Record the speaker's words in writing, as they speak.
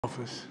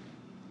office,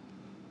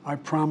 I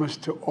promise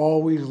to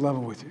always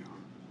level with you,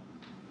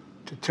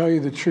 to tell you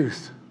the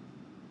truth.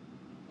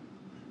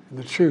 And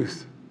the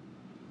truth,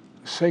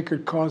 the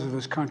sacred cause of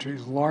this country,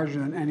 is larger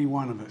than any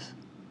one of us.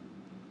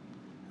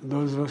 And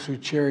those of us who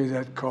cherish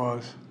that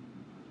cause,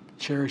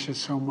 cherish it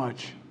so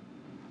much,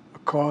 a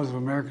cause of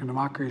American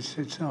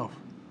democracy itself,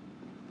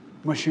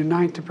 must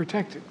unite to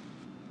protect it.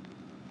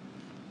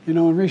 You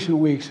know, in recent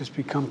weeks, it's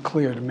become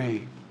clear to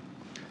me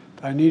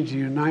that I need to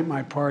unite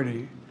my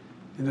party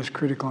in this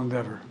critical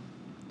endeavor.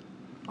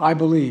 I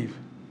believe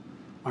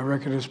my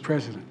record as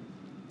president,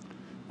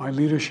 my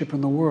leadership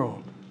in the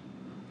world,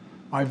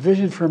 my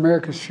vision for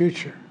America's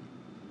future,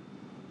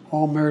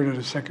 all merited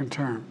a second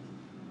term.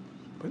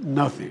 But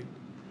nothing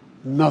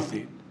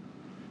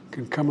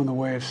can come in the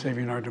way of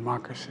saving our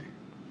democracy.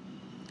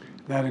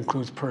 That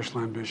includes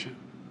personal ambition.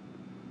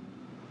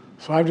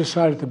 So I've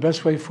decided the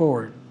best way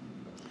forward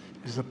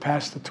is to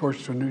pass the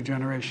torch to a new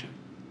generation.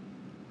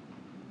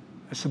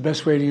 That's the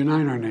best way to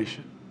unite our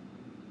nation.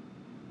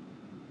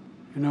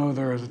 You know,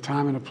 there is a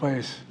time and a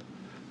place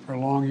for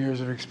long years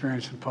of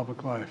experience in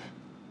public life.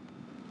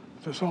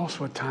 But there's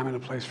also a time and a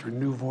place for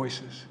new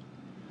voices,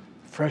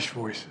 fresh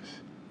voices,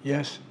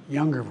 yes,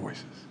 younger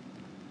voices.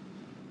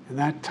 And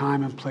that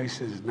time and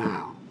place is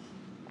now.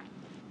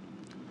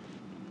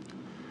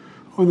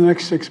 Over the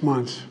next 6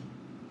 months,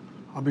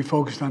 I'll be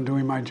focused on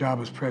doing my job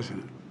as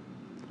president.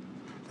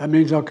 That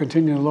means I'll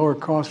continue to lower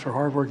costs for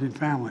hardworking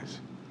families,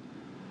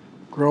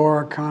 grow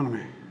our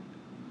economy.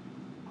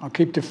 I'll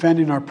keep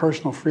defending our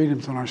personal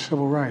freedoms and our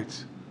civil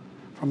rights,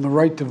 from the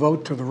right to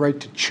vote to the right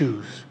to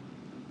choose.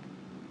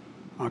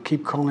 I'll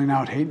keep calling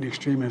out hate and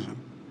extremism.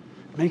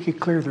 Make it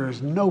clear there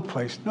is no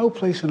place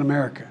in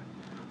America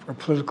for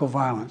political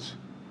violence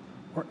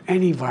or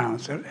any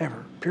violence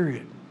ever,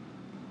 period.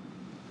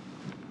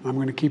 I'm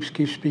going to keep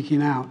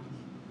speaking out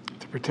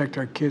to protect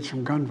our kids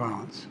from gun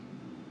violence,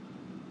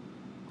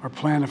 our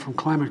planet from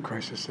climate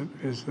crisis that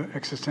is the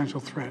existential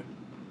threat.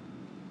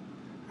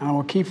 And I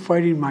will keep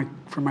fighting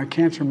for my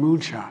cancer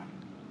moonshot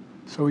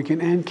so we can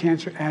end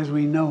cancer as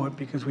we know it,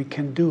 because we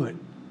can do it.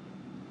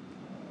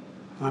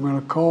 And I'm going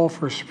to call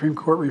for Supreme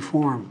Court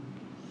reform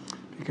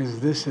because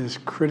this is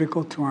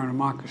critical to our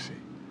democracy,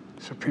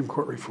 Supreme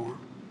Court reform.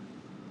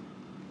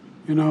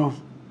 You know,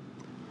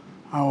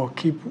 I will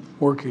keep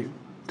working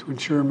to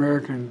ensure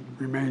America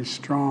remains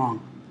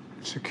strong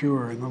and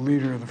secure and the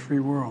leader of the free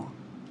world.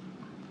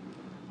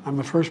 I'm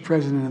the first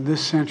president in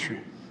this century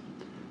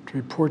to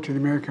report to the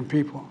American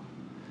people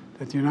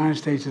that the United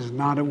States is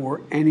not at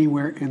war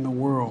anywhere in the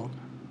world.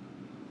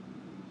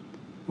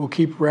 We'll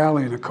keep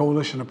rallying a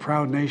coalition of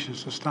proud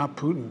nations to stop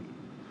Putin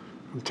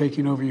from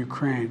taking over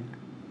Ukraine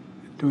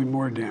and doing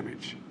more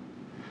damage.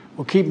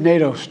 We'll keep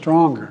NATO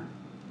stronger,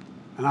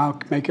 and I'll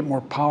make it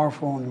more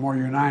powerful and more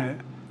united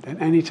than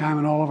any time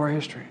in all of our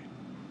history.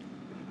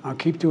 I'll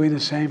keep doing the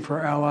same for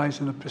our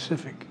allies in the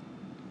Pacific.